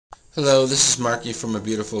Hello, this is Marky from A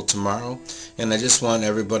Beautiful Tomorrow, and I just want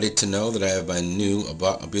everybody to know that I have my new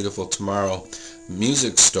About A Beautiful Tomorrow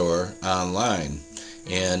music store online.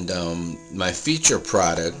 And my feature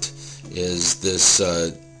product is this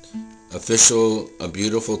official A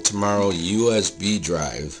Beautiful Tomorrow USB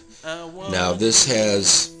drive. Now this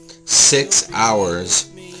has 6 hours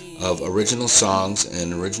of original songs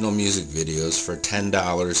and original music videos for $10,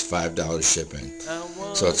 $5 shipping.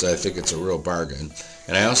 So I think it's a real bargain.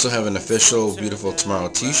 And I also have an official Beautiful Tomorrow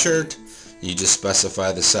t-shirt. You just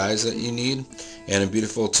specify the size that you need. And a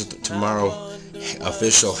Beautiful Tomorrow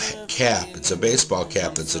official cap. It's a baseball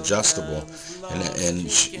cap that's adjustable.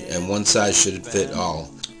 And one size should fit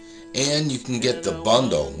all. And you can get the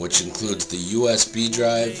bundle, which includes the USB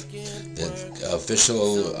drive, the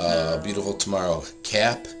official Beautiful Tomorrow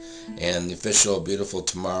cap, and the official Beautiful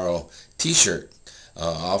Tomorrow t-shirt,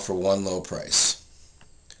 all for one low price.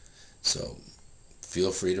 So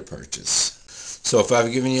feel free to purchase. So if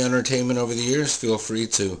I've given you entertainment over the years, feel free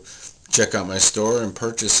to check out my store and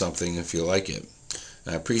purchase something if you like it.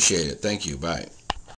 I appreciate it. Thank you. Bye.